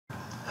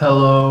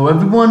Hello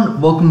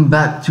everyone, welcome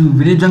back to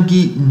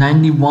VideoJunkie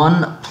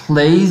 91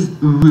 plays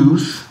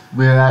Reus.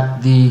 We're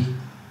at the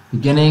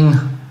beginning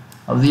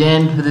of the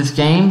end for this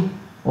game,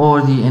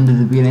 or the end of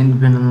the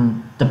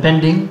beginning,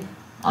 depending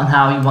on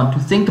how you want to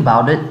think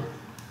about it,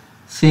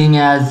 seeing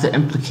as the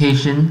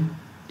implication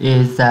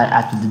is that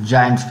after the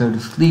giants go to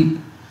sleep,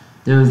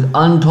 there's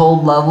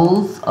untold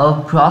levels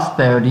of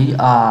prosperity,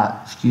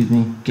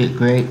 get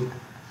great.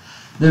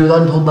 There's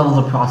untold levels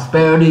of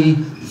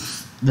prosperity.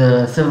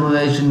 The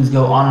civilizations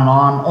go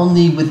on,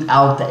 only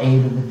without the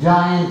aid of the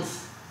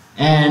giants,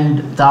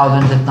 and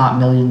thousands, if not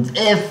millions,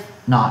 if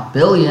not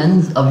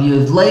billions of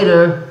years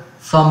later,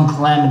 some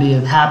calamity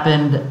has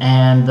happened,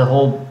 and the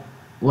whole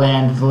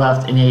land is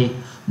left in a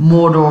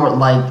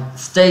Mordor-like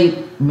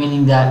state,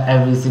 meaning that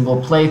every single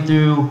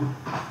playthrough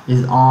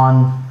is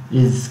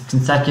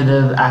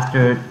consecutive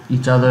after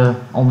each other,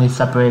 only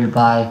separated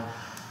by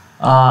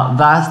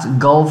vast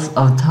gulfs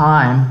of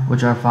time,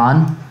 which are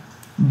fun.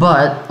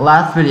 But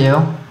last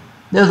video,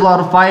 there's a lot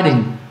of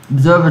fighting.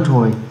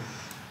 Observatory.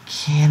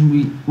 Can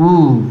we?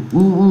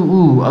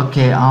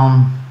 Okay.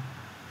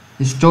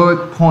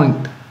 Historic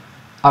point.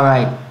 All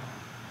right.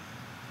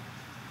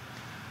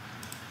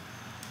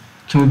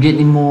 Can we get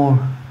any more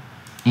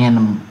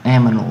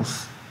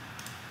aminals?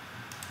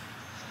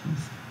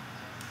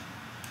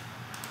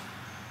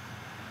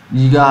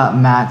 You got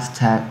max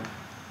tech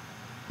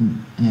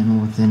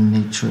and within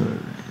nature.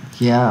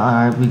 Yeah.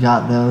 All right. We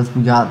got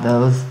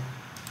those.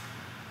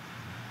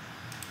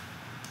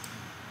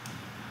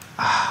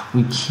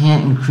 We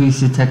can't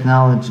increase your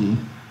technology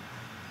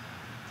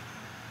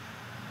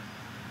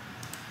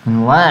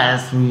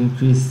unless we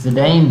increase the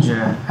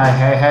danger.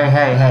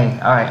 Hey.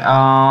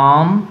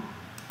 Alright,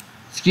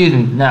 excuse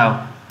me,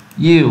 no.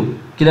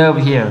 You, get over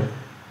here.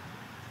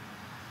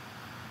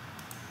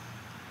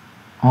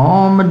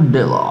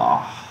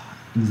 Armadillo.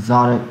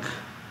 Exotic.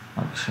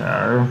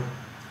 Okay.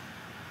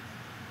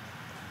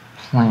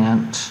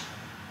 Plant.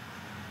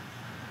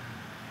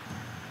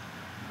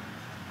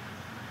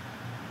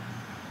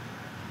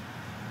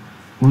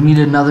 We need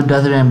another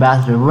desert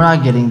ambassador. We're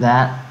not getting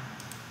that.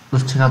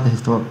 Let's check out the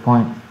historic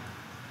point.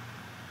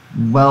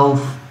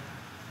 Wealth.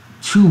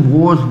 2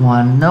 wars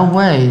won. No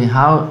way.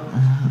 How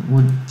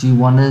would you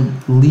want a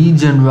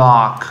Legion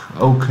Rock?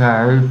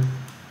 Okay.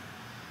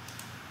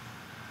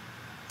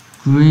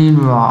 Green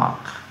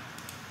Rock.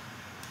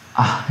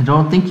 I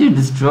don't think you're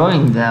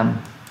destroying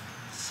them.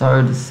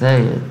 Sorry to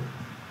say it.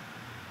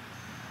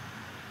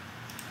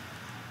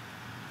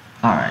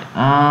 Alright,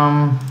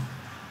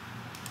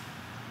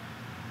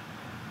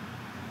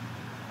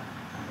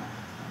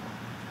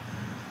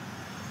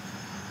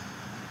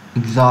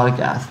 exotic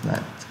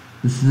aspect.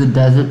 This is a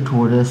desert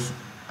tortoise,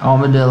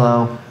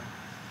 armadillo,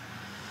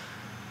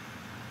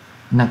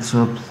 next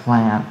to a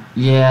plant.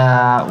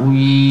 Yeah,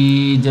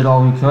 we did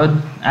all we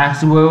could.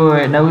 Actually,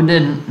 wait, no we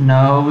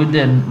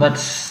didn't.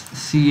 Let's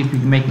see if we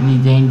can make any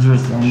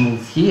dangerous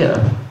animals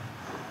here.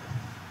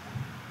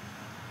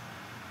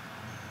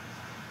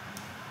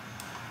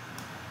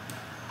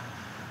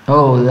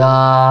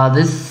 Oh,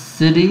 this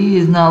city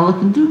is not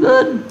looking too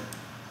good.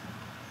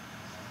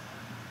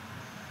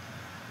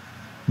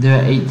 There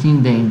are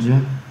 18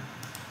 danger.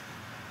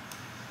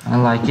 I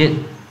like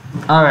it.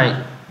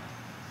 Alright.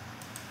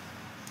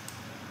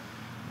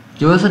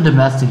 Give us a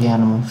domestic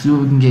animal. See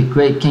what we can get.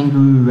 Great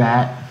kangaroo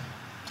rat.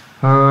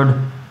 Herd.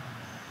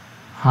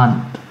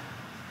 Hunt.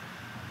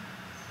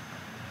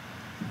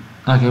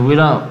 Okay, we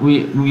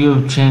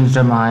have changed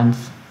our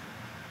minds.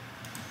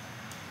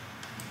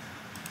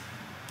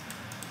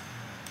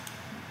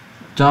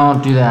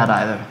 Don't do that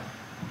either.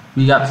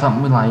 We got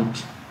something we like.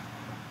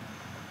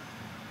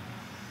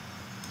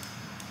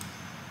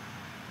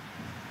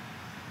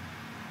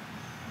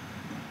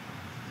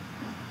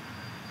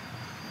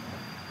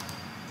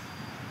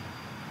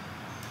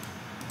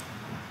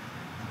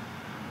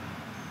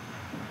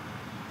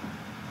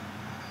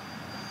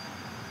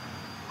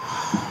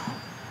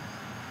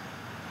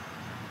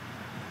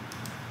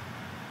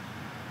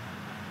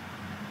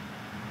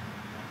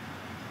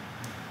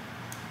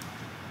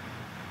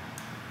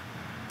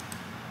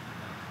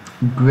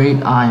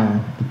 Great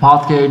iron. The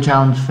apothecary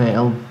challenge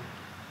failed.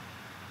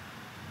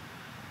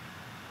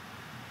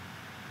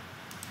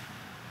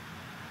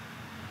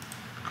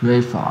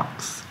 Gray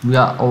fox. We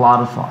got a lot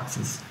of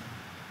foxes.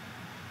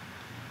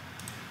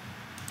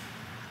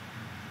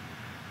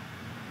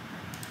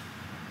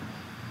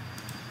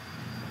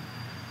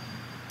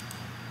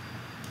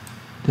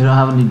 They don't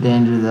have any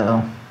danger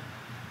though.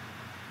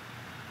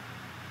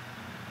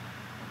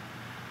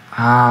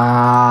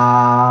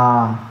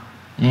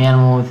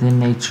 Animal within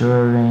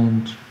nature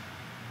range.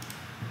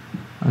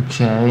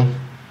 Okay.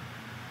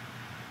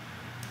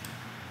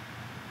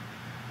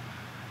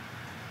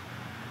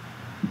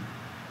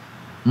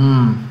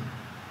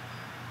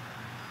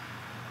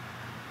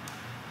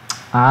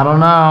 I don't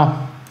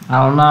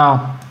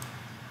know.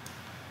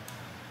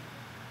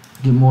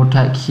 Get more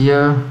tech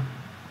here.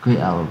 Great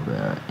aloe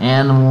bear.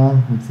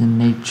 Animal within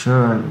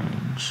nature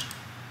range.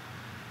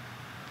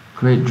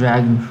 Great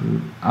dragon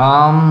fruit.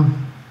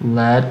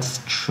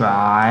 Let's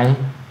try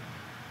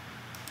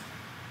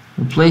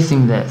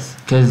replacing this,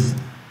 because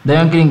they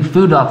aren't getting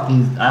food off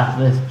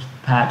this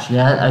patch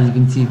yet, as you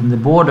can see from the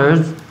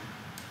borders.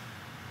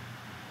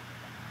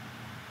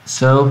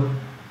 So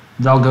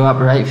they'll go up,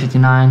 right?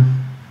 59,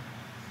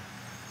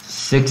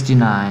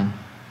 69.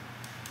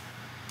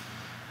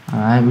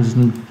 Alright, we just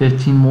need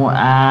 15 more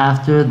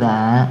after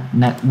that.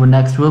 We're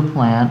next to a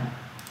plant.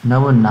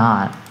 No, we're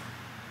not.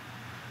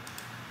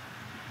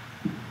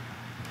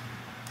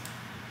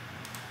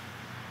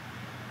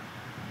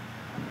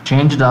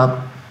 Change it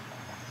up.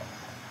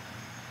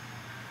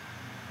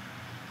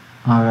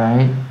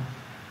 Alright.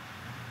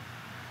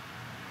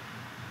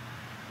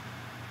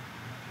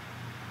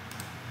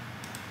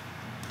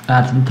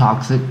 Add some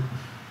toxic.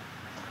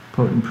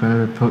 Potent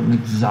predator, potent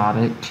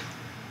exotic.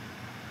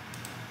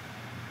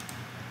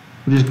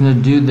 We're just gonna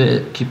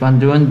do keep on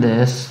doing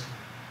this.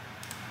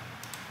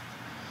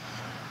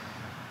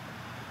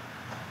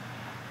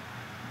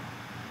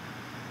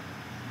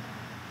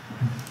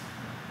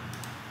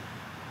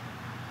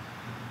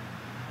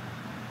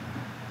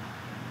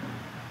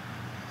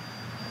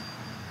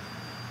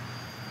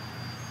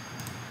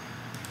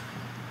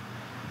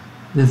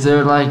 Is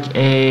there like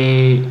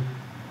a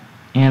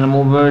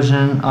animal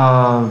version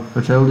of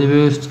fertility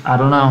boost? I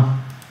don't know.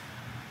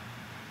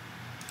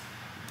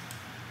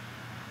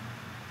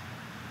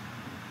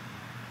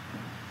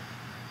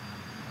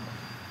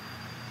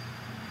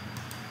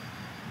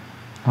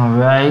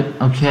 Alright,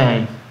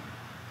 okay.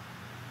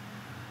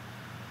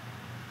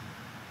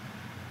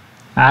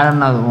 Add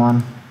another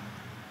one.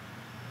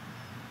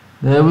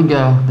 There we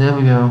go, there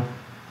we go.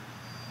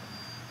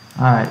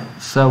 Alright,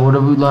 so what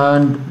have we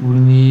learned? We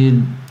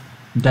need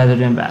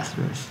desert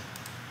ambassadors.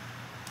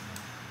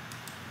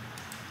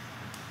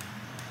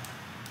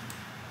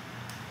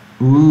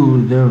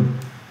 Ooh, they're...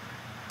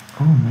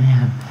 Oh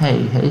man,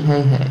 hey, hey,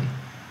 hey, hey.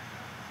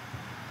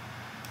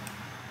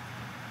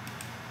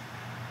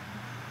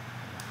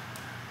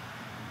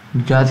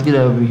 You guys get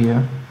over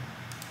here.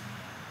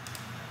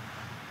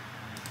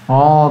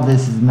 All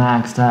this is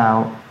maxed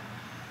out.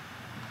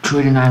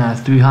 29 out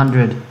of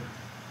 300.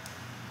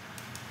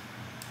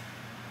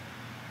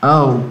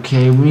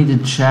 Okay, we need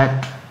to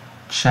check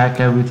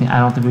everything. I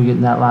don't think we're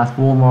getting that last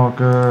wool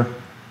marker.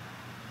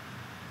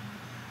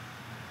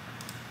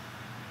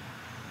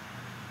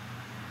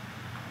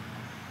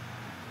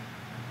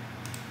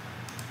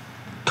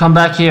 Come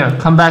back here,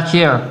 come back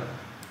here.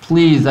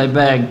 Please, I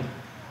beg.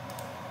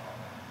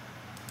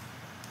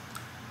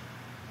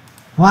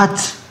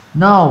 What?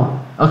 No.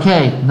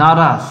 Okay, not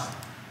us.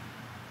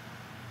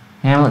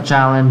 Hamlet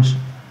challenge.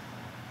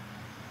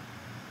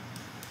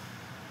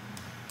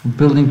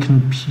 Building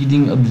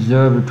competing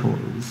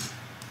observatories.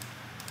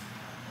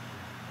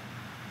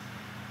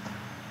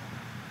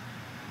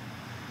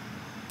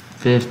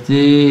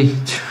 $50.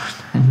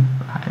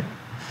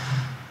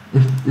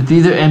 If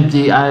these are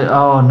empty,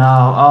 oh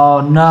no,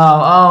 oh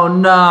no, oh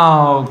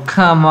no,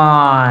 come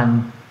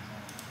on.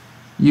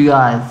 You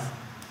guys,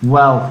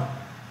 wealth.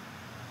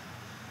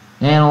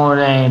 Animal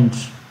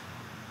range.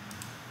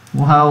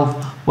 Well,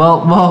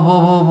 whoa, whoa,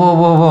 whoa, whoa,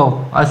 whoa,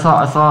 whoa. I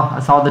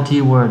saw the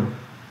T word.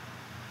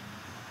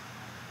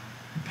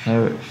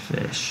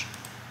 Parrotfish.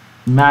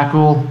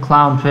 Mackerel,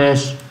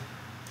 clownfish,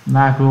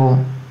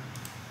 mackerel.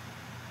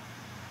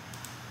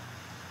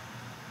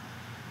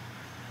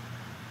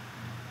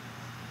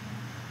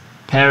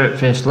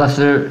 Parrotfish,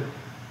 lesser.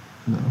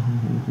 No,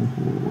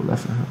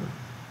 lesser.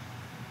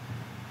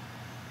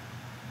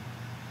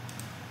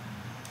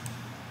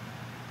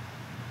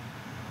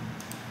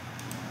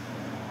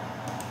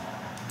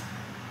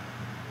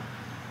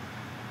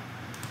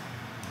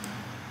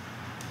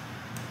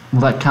 Will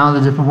that count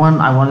as a different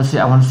one? I want to see.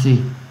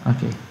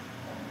 Okay.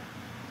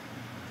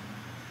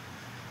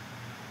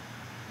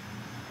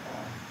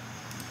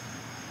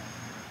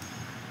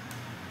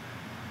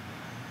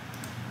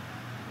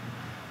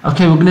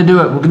 Okay, we're gonna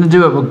do it.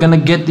 We're gonna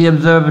get the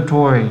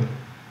observatory.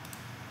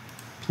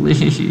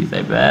 Please,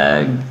 I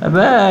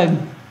beg.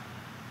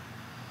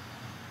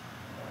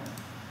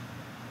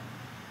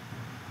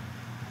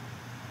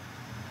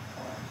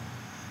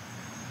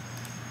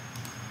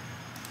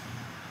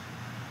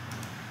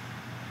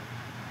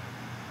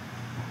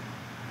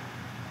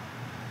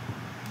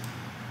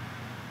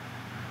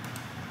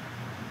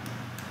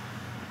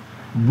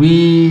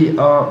 We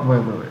are, wait,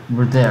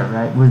 we're there,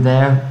 right? We're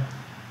there?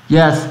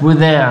 Yes, we're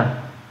there.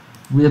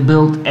 We have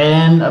built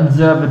an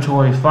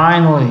observatory,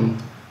 finally.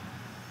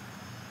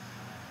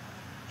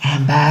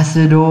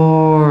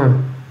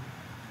 Ambassador.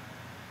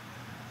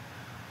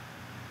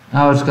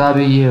 Oh, it's gotta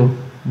be you.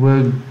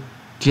 We're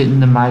getting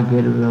the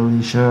migrator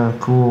ability, sure,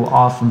 cool,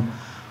 awesome.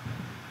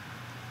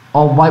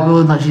 Oh, white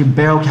willow, not you,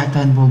 barrel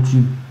cacti and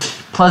vulture.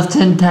 Plus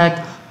 10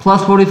 tech,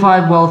 plus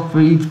 45 wealth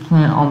for each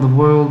plant on the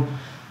world.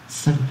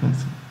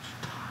 Sacrifice.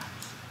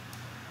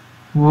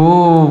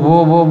 Whoa,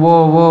 whoa, whoa,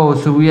 whoa, whoa.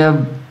 So we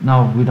have...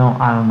 No, we don't.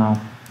 I don't know.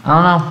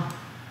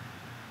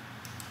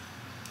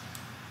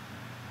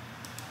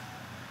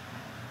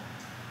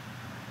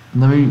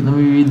 Let me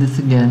read this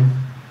again.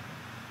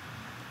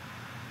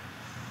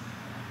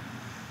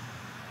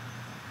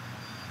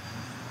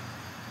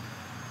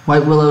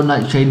 White willow,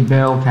 nightshade,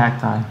 barrel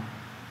cacti.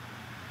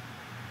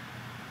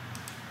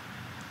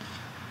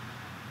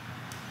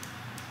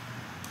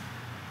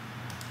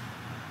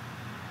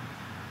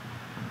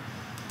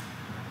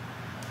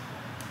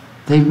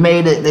 They've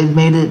made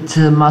it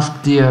to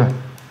musk deer.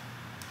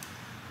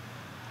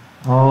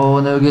 Oh,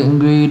 they're getting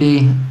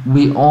greedy.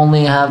 We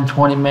only have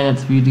 20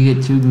 minutes for you to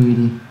get too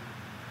greedy.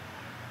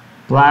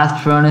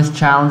 Blast furnace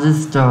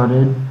challenges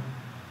started.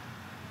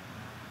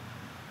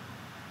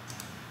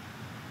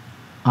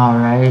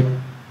 Alright.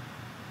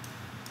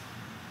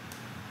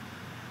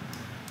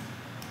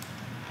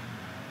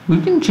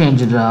 We can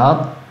change it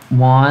up.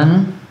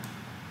 1.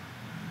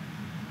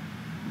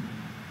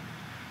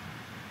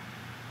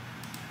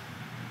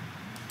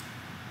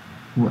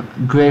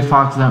 Gray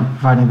fox aren't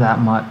providing that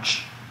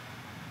much.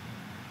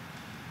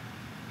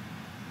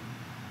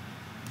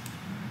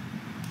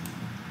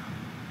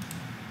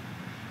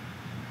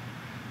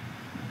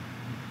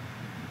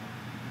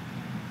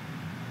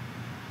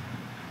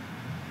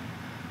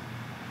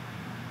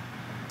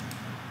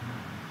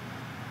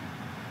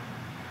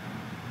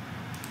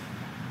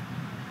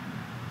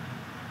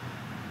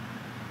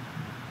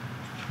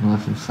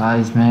 Listen,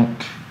 seismic.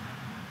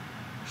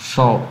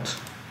 Salt.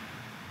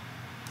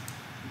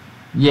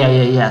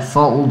 Yeah,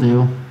 salt will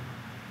do.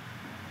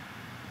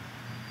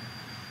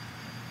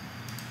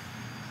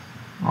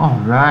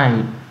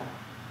 Alright.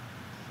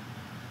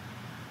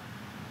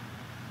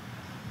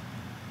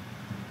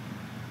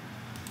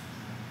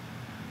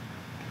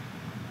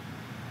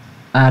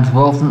 Add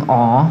wealth and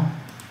awe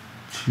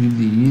to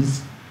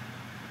these.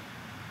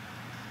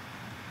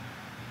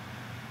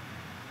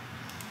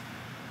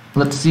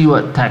 Let's see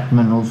what tech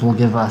minerals will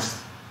give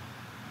us.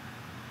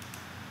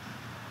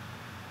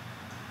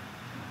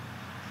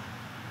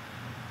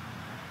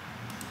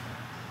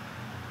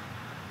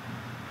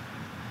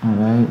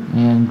 Alright,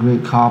 and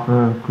great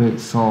copper, great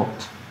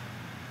salt.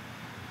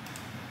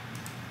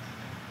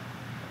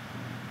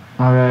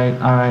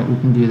 Alright, we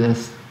can do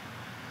this.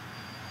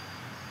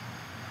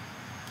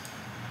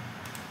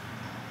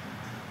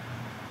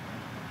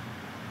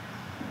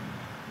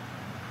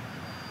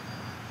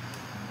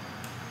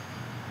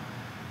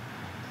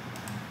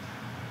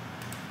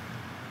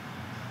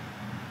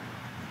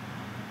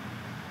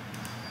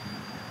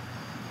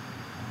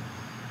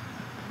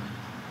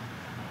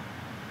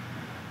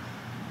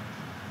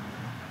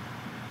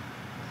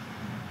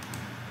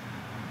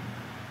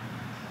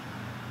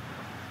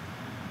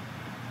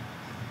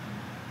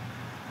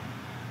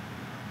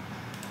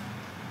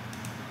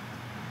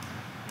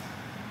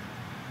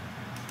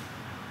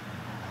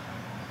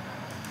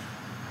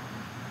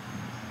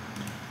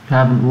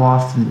 Haven't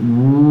lost it.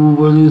 Ooh,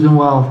 we're losing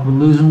wealth. We're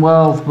losing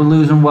wealth. We're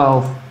losing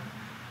wealth.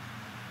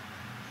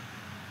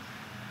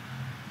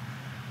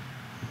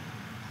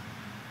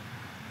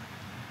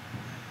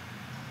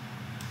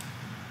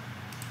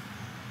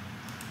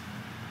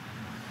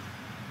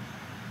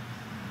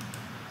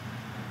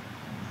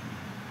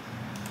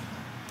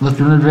 Let's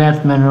do an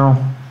advanced mineral.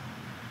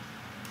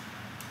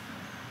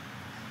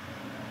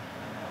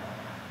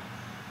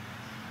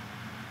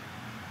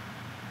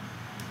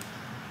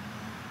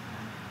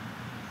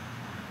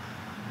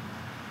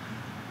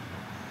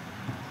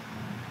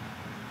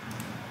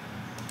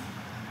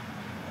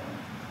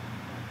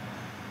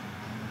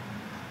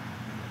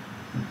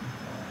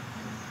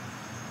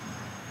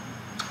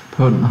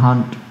 Potent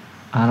hunt.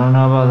 I don't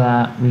know about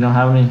that. We don't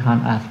have any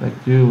hunt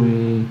aspect, do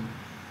we?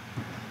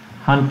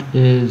 Hunt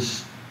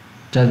is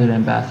desert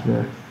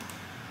ambassador.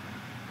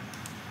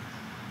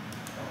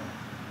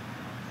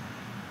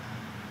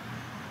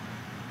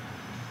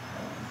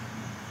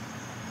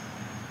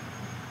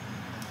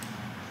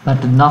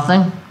 That did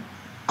nothing?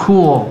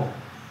 Cool.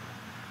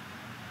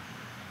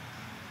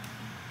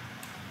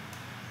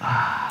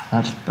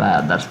 That's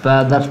bad, that's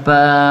bad, that's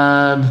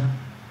bad.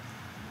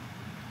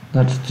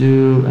 Let's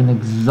do an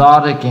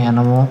exotic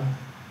animal.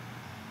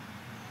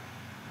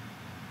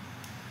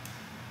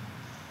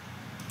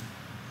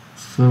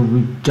 So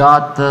we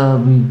got the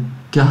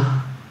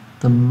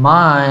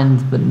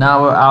mines, but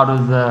now we're out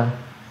of the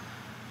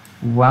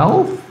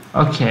wealth?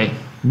 Okay,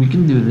 we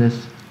can do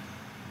this.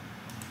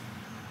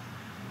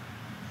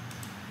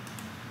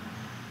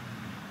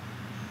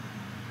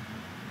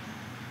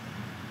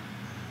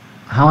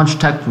 How much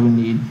tech do we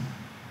need?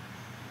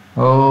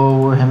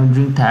 Oh, we're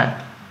hemorrhaging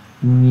tech.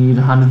 We need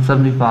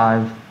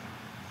 175.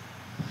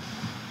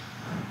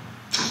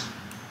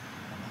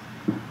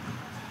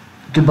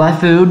 Goodbye,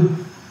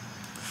 food.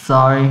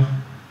 Sorry.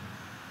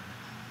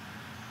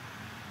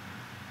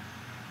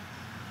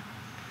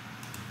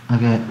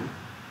 Okay.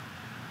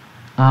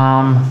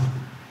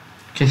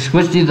 Okay,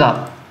 switch these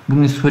up. Let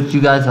me switch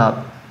you guys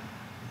up.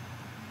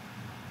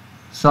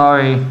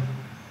 Sorry.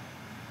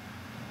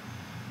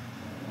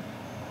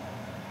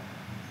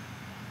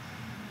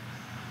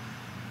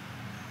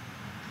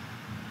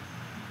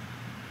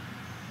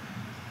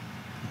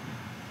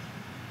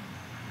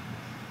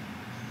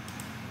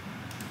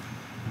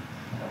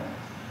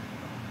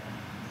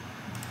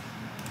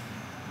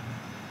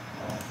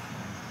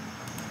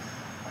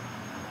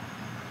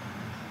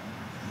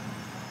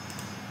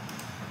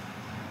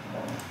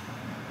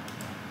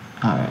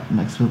 Alright,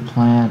 next we'll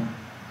plant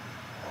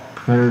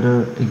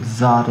predator,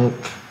 exotic,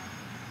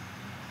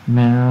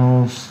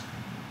 minerals.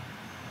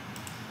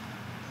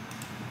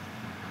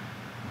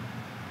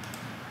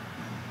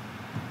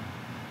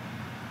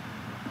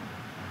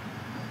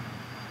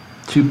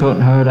 Too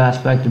potent herd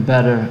aspect or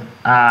better.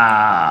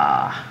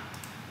 Ah.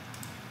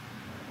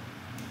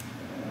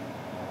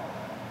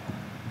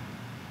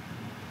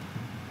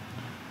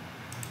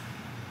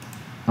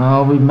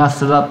 Oh, we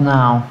messed it up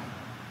now.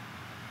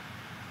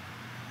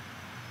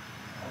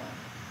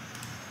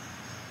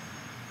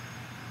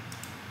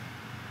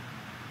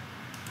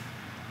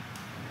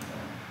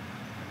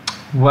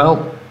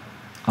 Well,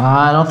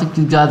 I don't think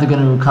these guys are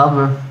going to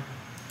recover.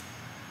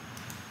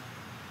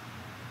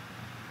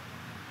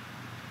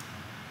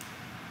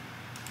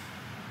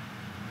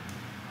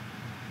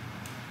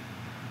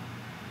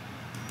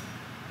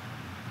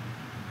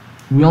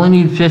 We only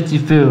need 50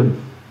 food.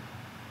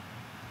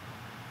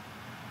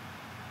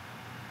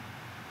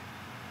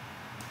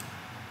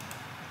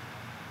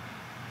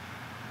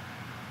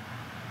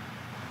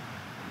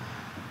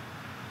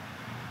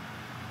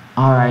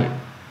 All right.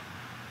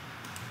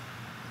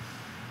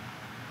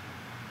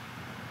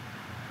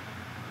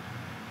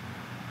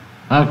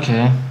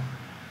 Okay.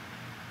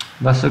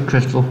 Lesser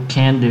crystal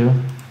can do.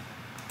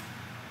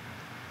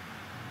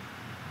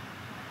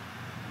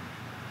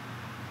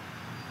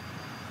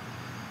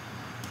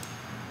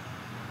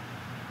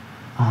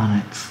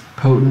 Onyx.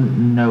 Potent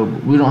noble.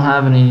 We don't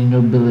have any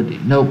nobility.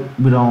 Nope,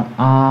 we don't.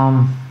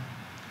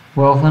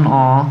 Wealth and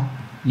all.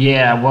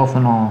 Yeah, wealth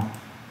and all.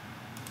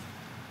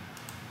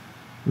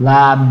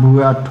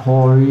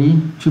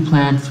 Laboratory. 2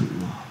 plants,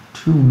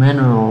 2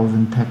 minerals,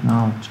 and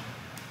technology.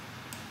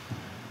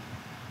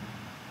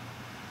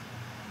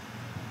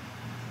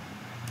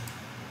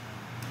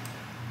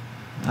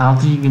 I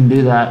don't think you can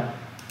do that.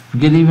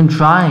 Forget even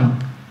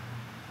trying.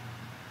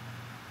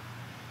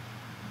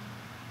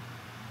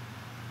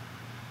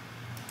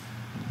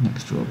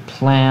 Next to a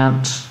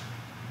plant.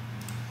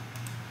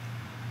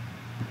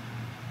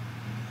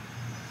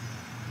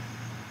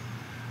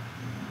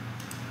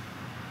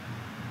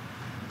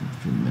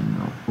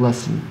 Mineral.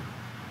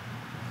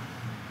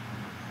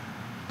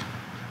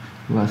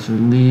 Lesser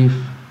leaf.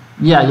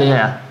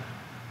 Yeah.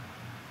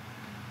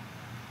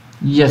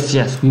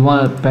 Yes, we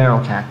want a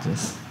barrel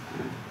cactus.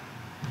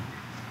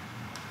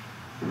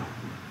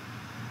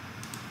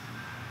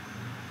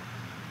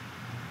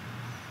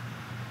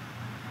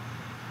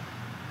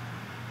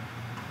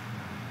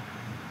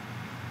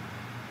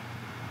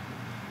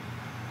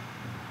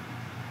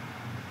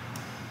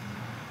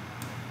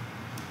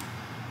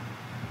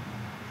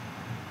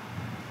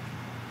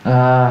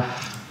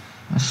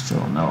 I still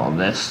don't know all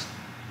this.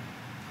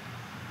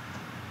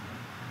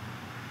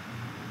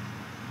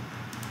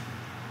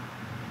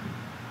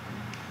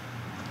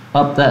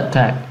 Up that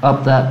tack.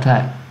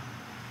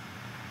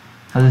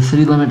 Has the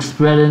city limit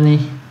spread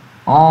any?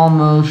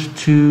 Almost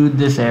to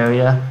this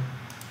area.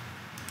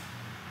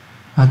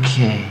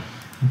 Okay.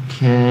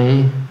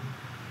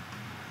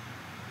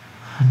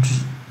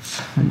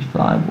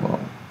 175 wall.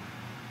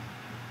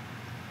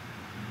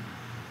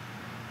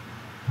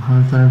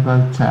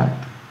 175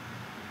 tack.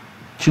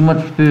 Too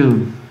much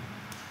food.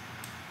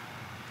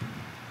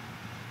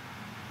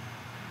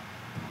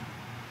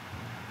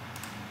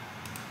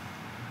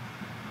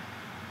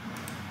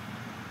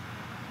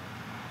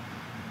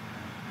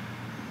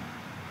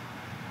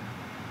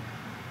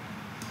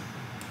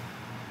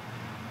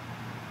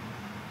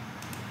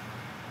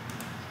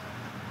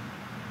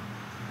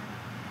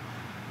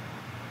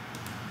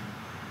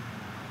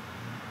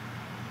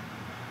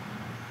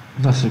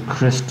 That's a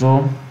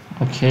crystal.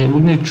 Okay, we're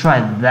gonna try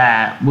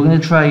that. We're gonna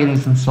try getting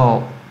some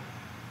salt.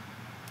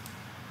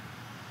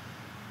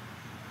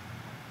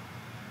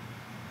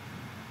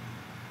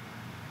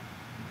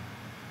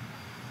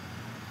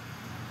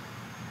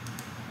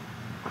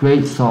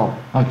 Great salt.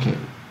 Okay.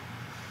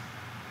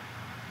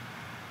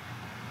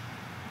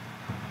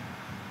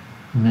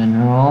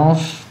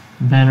 Minerals.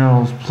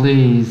 Minerals,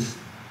 please.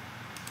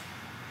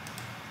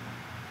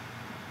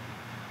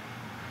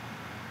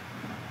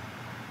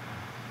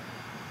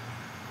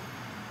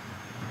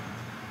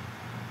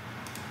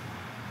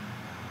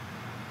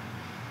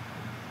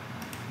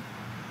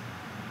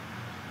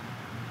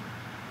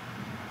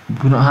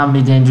 We don't have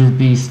any dangerous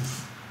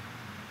beasts.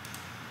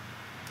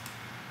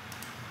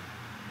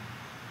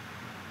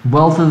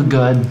 Wealth is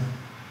good.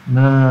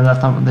 No,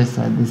 that's not what they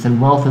said. They said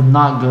wealth is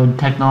not good,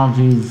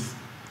 technology is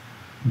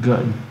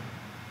good.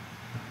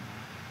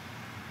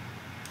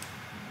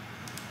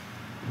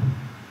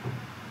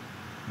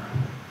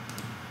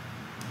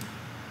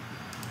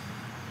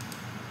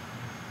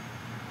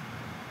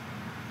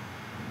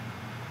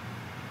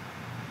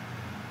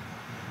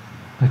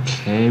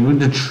 Okay, we're going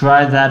to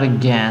try that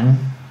again.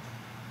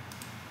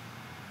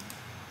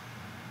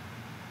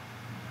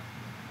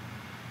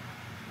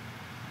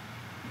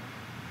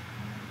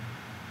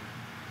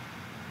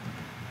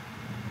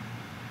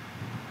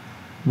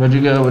 Where'd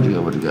you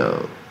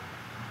go?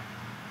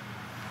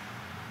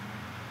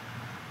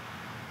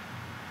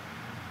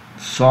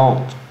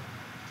 Salt.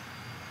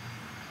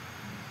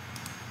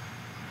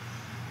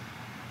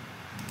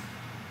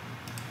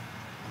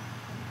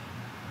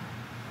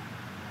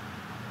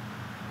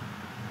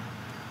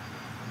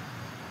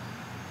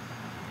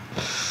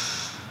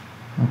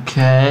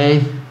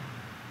 Okay.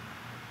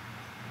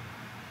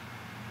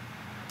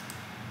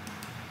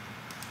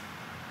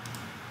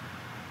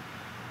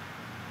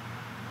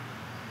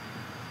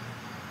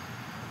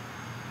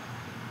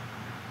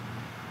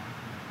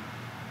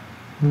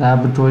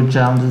 Laboratory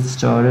challenges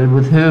started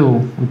with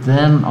who? With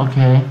them?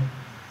 Okay.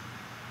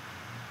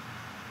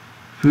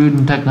 Food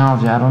and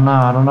technology. I don't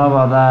know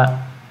about that.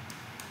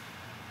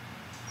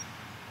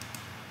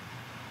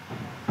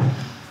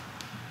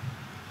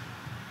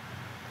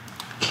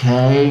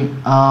 Okay.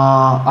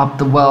 Up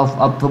the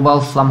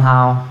wealth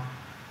somehow.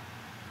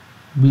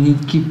 We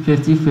need to keep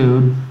 50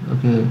 food.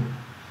 Okay.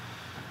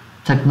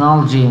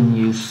 Technology in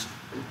use.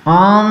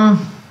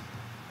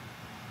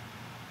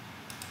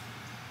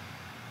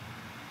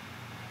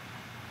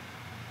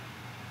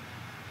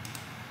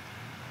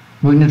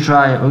 We're gonna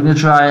try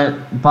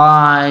it.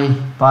 Bye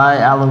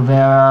aloe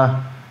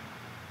vera.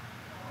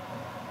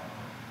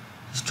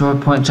 Destroy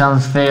point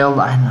challenge failed.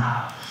 I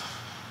know.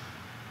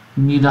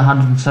 We need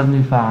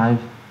 175.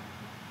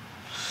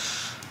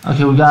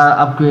 Okay, we gotta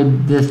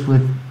upgrade this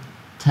with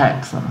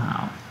tech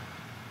somehow.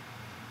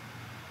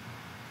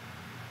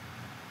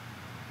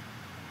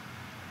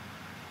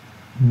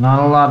 Not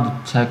a lot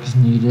of tech is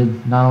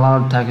needed.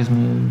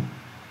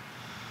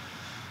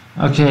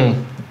 Okay.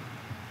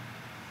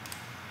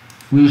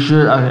 We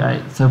should,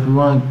 okay, so if we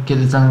want to get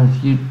this done in the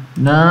future,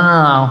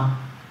 no.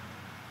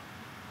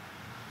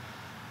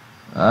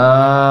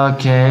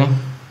 Okay.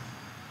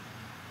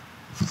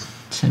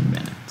 10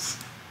 minutes.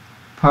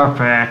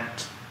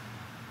 Perfect.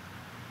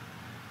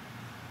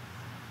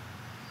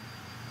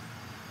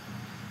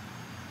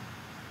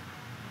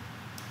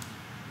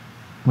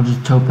 What does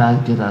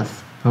Topaz get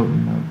us?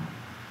 Potent node.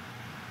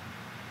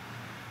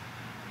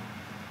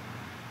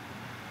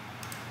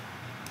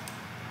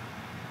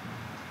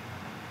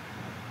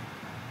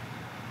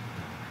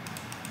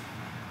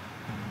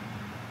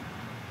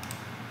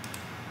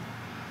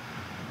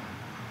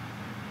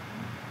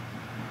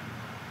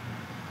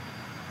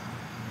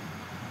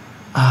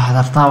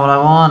 That's not what I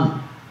want.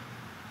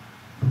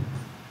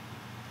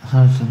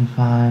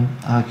 175.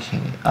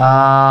 Okay.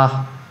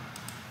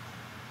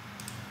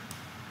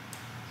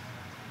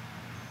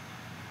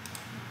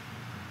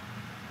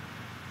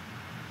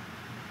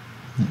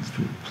 Let's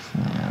do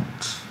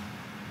plant.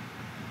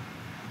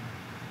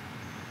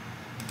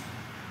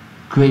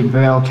 Great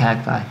barrel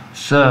cacti.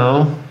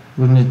 So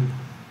we're gonna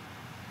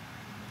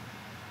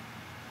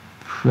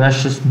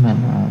precious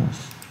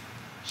minerals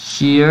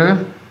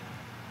here.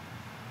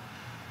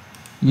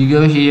 You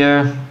go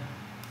here,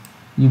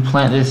 you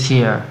plant this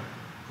here.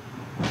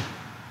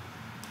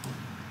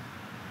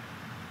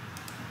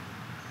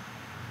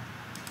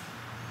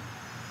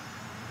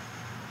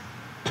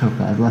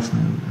 Topaz, let's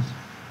move this.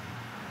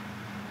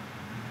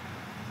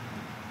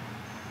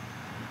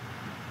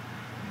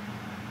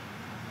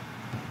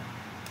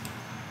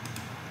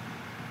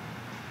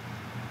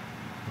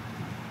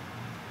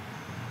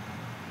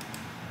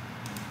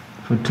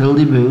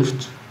 Fertility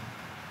boost.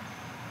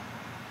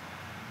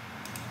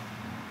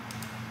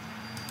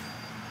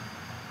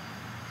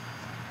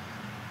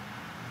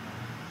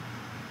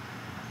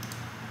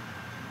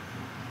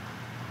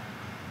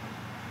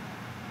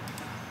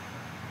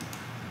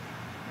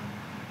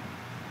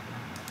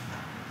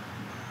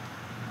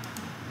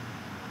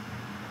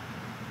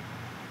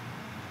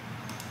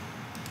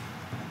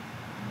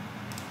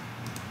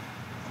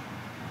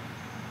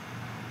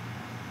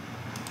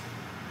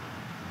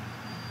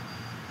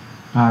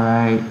 All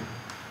right.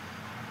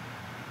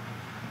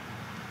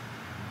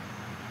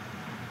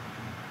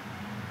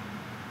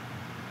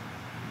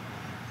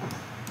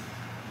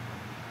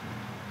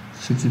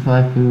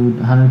 $65 food,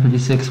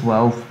 156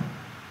 wealth.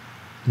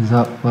 Is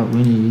that what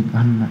we need?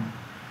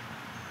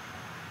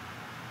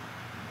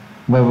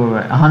 Wait.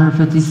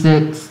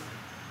 156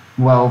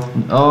 wealth.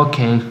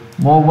 Okay.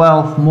 More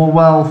wealth.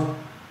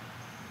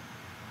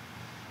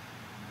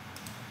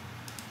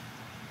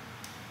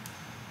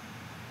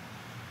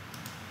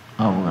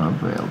 Oh, we're gonna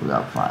braille. We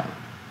got 5.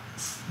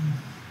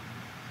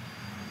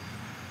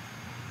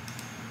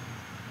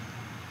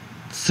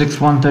 6,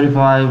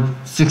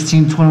 135,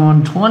 16,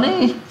 21,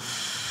 20.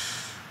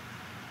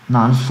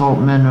 Non-salt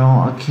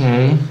mineral.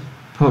 Okay.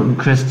 Potent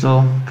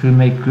crystal. Could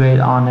make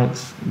great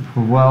onyx. For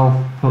wealth.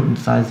 Potent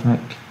seismic.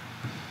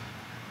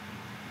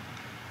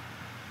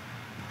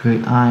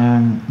 Great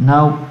iron.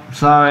 Nope.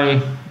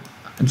 Sorry.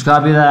 It's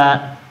gotta be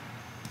that.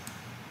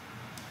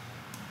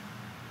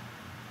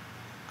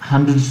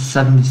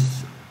 170.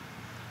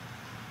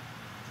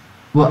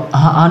 Well,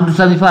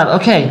 175.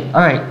 Okay,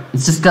 alright.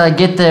 It's just gotta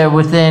get there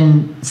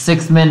within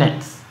 6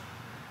 minutes.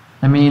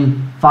 I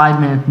mean, 5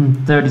 minutes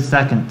and 30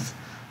 seconds.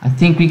 I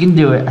think we can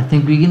do it.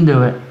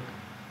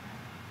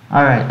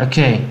 Alright,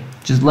 okay.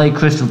 Just lay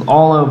crystals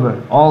all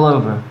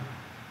over.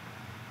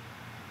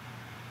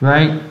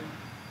 Right?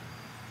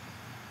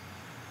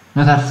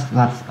 No, that's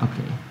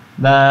okay.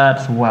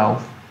 That's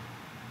wealth.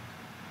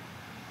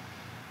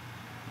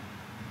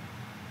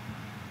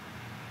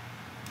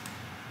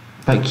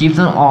 But keep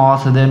them all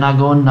so they're not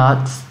going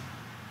nuts.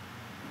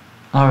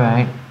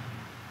 Alright.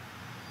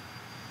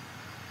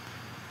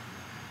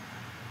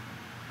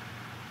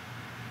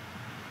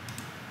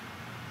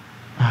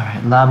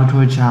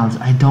 laboratory challenge.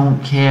 I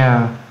don't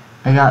care.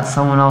 I got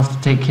someone else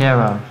to take care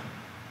of.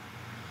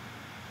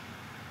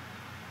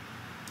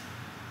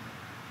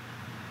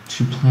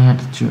 2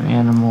 plants, 2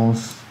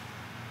 animals.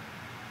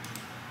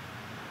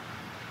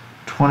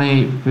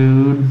 28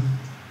 food.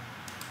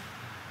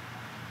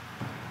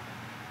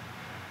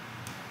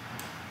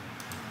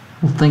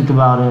 We'll think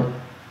about it.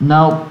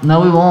 No,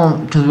 we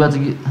won't, because we have to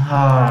get.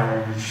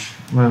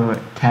 Wait,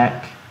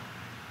 tech.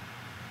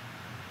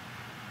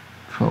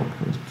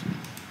 1250.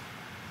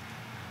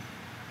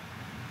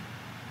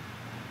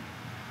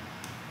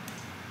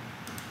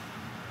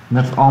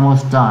 That's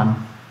almost done.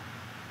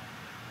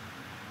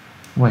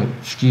 Wait,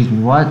 excuse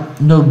me, what?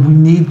 No, we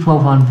need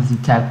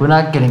 1250 tech. We're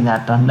not getting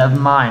that done. Never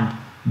mind.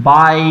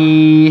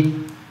 Bye.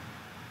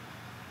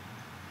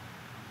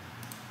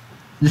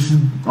 This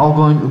is all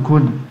going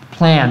according to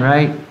plan,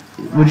 right?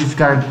 We just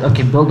gotta,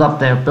 okay, build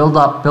up there. Build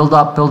up.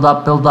 Please.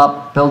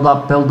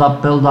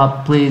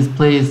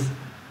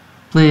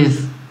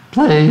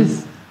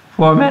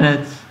 4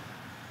 minutes.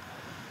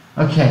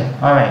 Okay,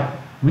 alright.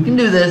 We can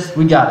do this.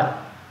 We got it.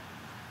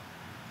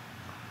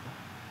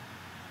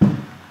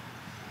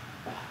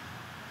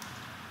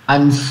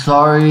 I'm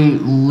sorry,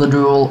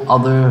 literal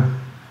other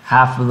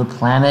half of the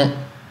planet.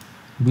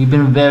 We've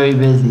been very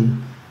busy.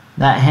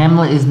 That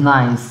hamlet is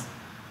nice,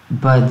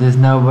 but there's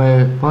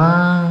nowhere.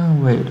 Well,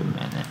 wait a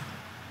minute.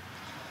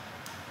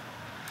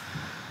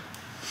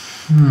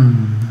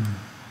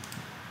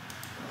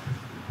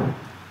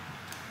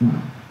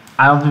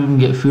 I don't think we can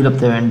get food up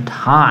there in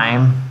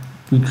time.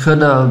 We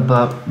could have,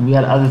 but we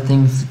had other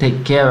things to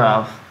take care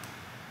of.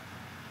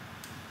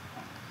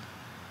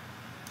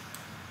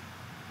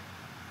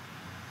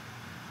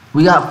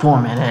 We got 4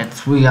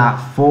 minutes. We got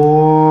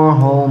 4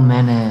 whole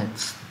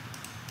minutes.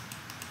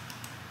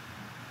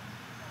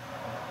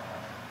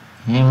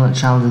 Hamlet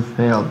challenge has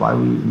failed. Why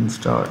would we even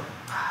start?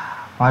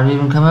 Why did we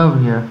even come over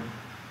here?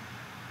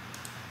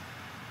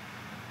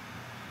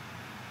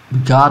 We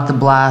got the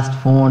blast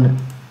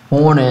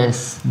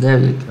furnace. There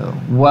you go.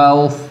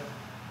 Wealth.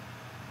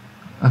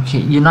 Okay,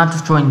 you're not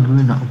destroying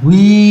green.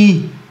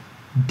 We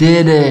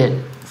did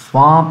it.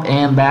 Swamp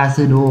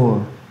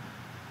ambassador.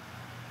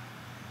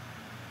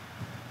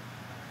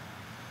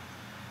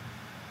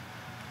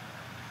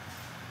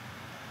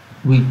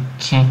 We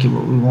can't get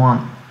what we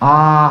want.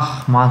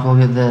 Might as well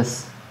get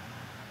this.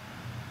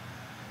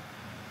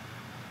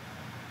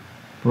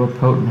 For a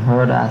potent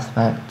herd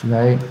aspect,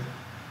 right?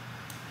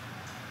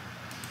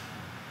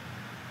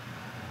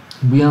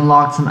 We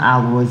unlocked some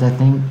alloys. I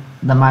think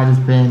that might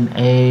have been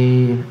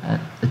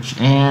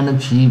an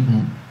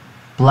achievement.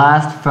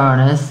 Blast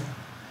furnace.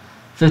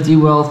 50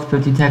 wealth,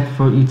 50 tech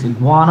for each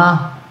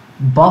iguana,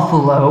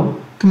 buffalo,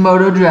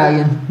 Komodo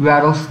dragon,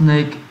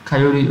 rattlesnake,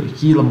 coyote, or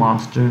Gila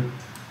monster.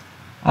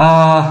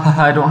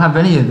 I don't have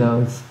any of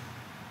those.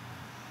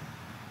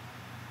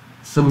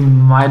 So we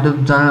might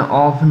have done it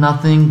all for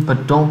nothing,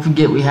 but don't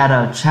forget we had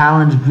a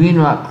challenge, Green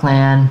Rock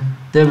Clan.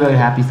 They're very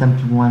happy,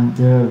 71.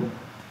 They're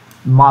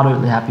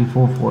moderately happy,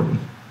 440.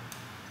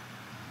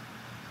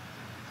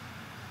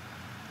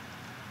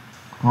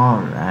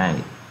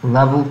 Alright,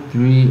 level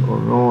 3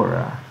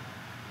 Aurora.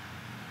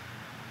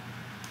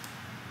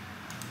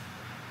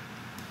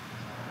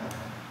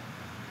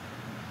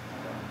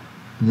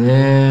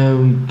 There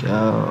we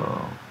go.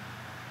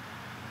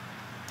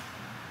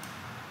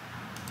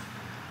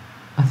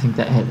 I think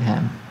that hit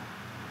him.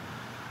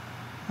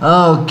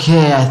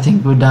 Okay, I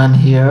think we're done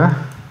here.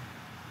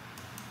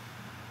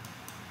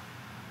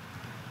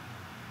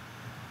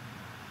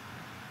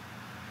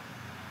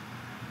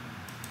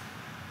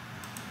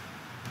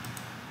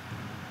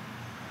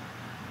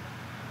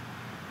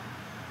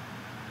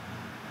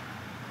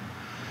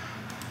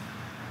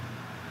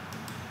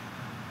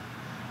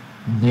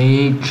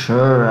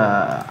 Nature.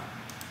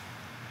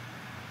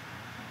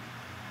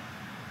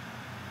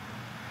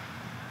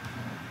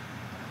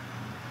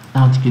 I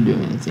don't think you're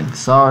doing anything.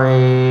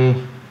 Sorry.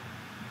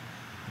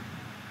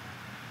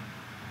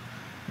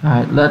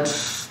 Alright,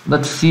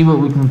 let's see what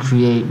we can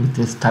create with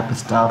this type of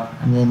stuff,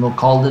 and then we'll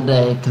call it a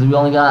day, because we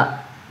only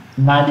got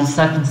 90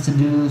 seconds to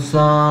do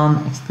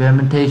some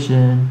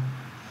experimentation.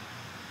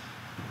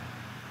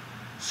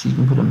 So you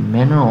can put a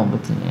mineral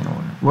within it.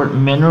 What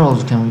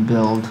minerals can we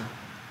build?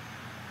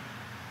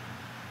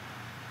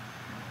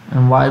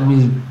 And why did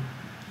we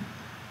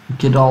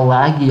get all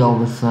laggy all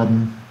of a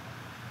sudden?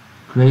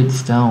 Great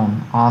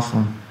stone,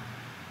 awesome.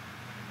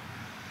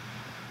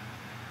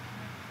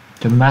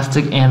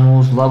 Domestic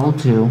animals, level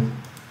 2.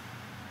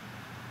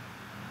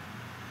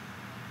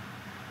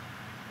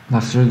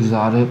 Lesser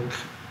exotic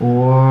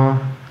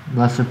or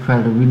lesser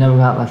predator. We never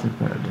got lesser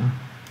predator.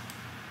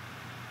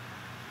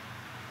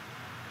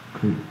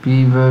 Great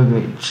beaver,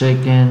 great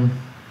chicken.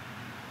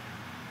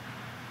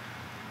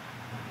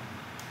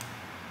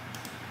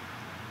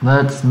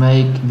 Let's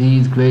make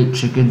these great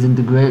chickens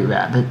into great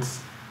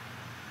rabbits.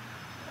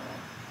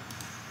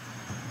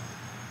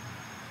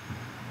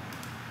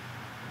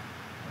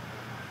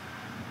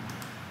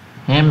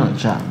 Hamlet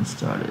challenge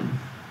started.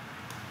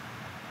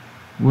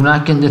 We're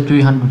not getting the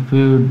 300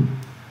 food.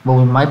 Well,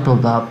 we might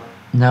build up.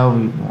 No,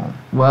 we won't.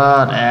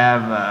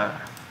 Whatever.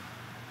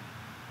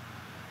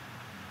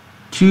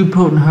 2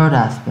 potent herd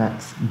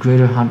aspects.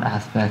 Greater hunt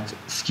aspect.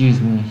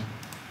 Excuse me.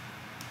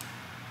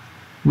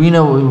 We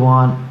know what we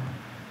want.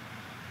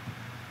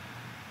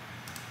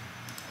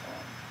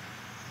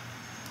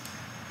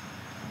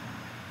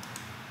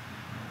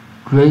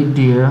 Great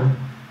deer.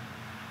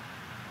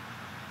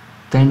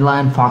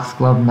 Dandelion,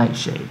 foxglove,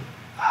 nightshade.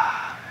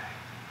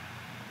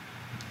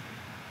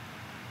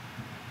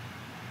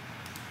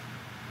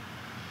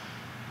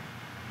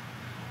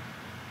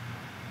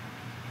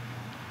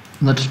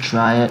 Let's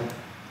try it.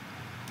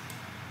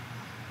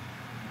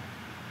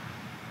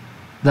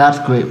 That's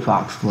great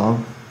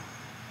foxglove.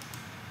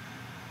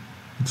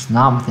 It's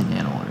not within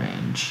animal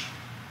range.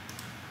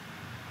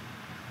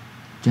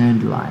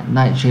 Dandelion,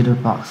 nightshade or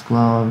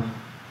foxglove.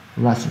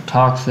 Lesser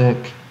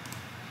toxic.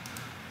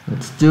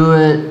 Let's do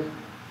it.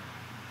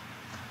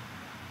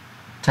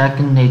 Tech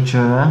and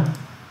nature.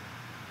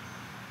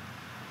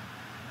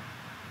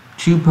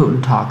 2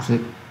 potent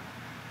toxic.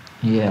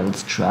 Yeah,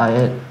 let's try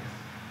it.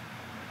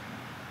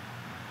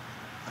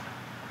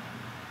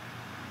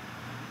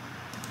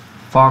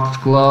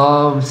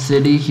 Foxglove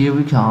City, here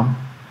we come.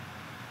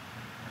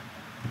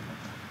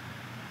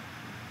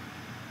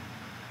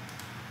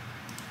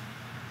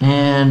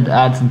 And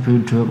add some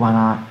food to it, why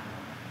not?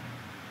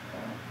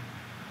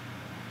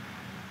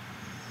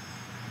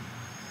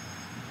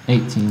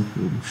 $18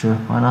 food, sure,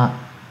 why not?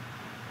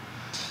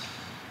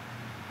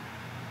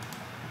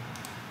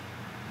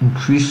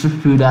 Increase the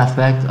food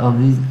aspect of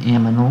these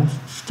aminals,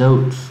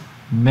 stoats,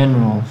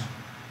 minerals.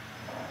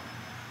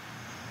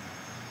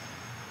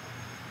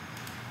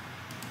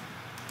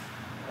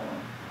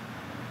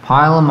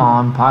 Pile them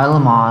on, pile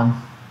them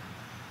on.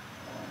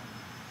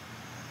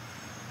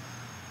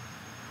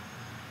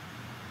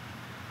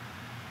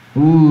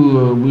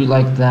 Ooh, we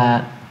like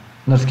that.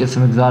 Let's get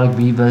some exotic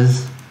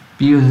beavers.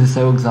 Beavers are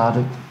so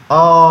exotic.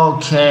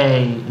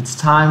 Okay, it's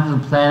time for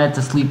the planet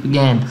to sleep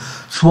again.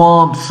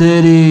 Swamp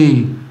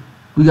City.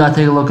 We gotta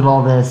take a look at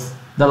all this.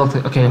 That looks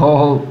like, okay,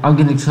 I'm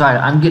getting excited.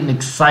 I'm getting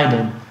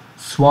excited.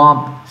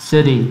 Swamp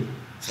City.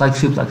 It's like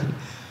Suplex City.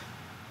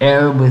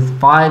 Era with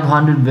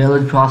 500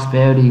 village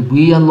prosperity.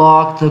 We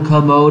unlocked the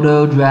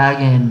Komodo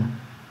dragon.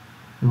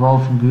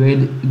 Evolved from great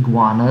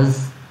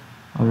iguanas.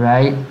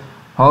 Alright.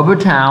 Harbor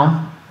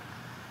Town.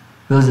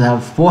 Those that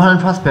have 400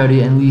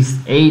 prosperity and at least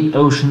 8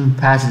 ocean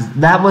passes.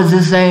 That was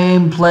the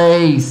same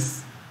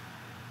place.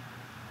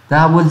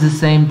 That was the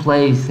same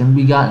place. And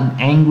we got an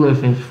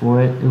anglerfish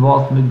for it.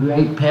 Evolved from a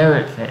great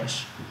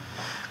parrotfish.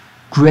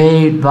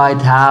 Great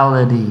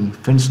vitality.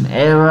 Finished an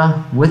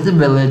era with the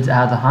village. It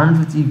has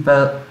 150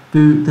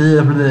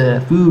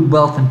 food,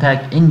 wealth, and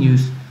tech in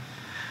use.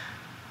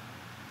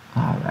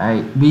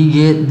 Alright, we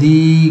get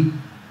the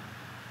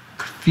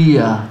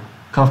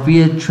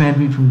Coffee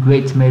transmute from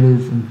great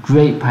tomatoes and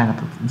great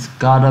pineapples. It's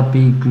gotta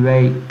be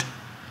great.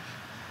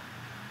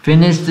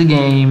 Finish the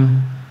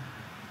game.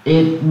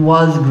 It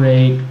was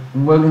great.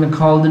 We're gonna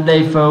call it a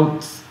day,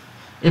 folks.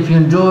 If you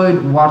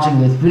enjoyed watching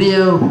this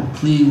video,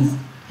 please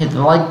hit the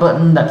like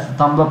button. That's the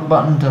thumbs up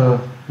button to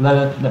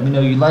let me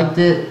know you liked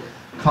it.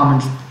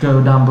 Comments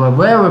go down below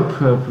where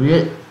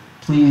appropriate.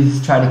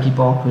 Please try to keep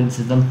all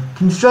criticism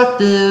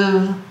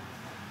constructive.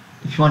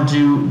 If you want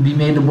to be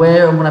made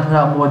aware when I put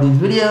out more of these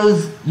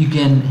videos, you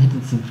can hit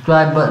the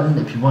subscribe button.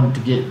 If you want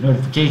to get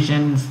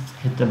notifications,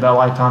 hit the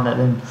bell icon that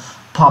then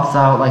pops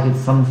out like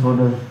it's some sort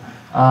of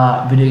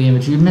video game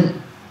achievement.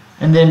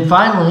 And then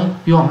finally,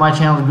 if you want my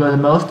channel to grow the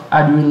most,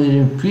 I'd really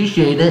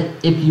appreciate it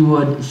if you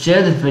would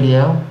share this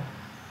video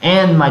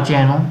and my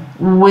channel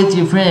with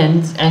your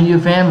friends and your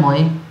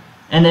family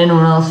and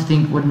anyone else you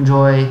think would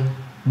enjoy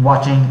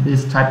watching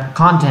this type of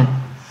content.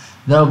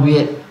 That'll be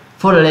it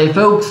for today,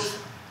 folks.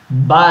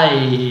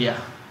 Bye.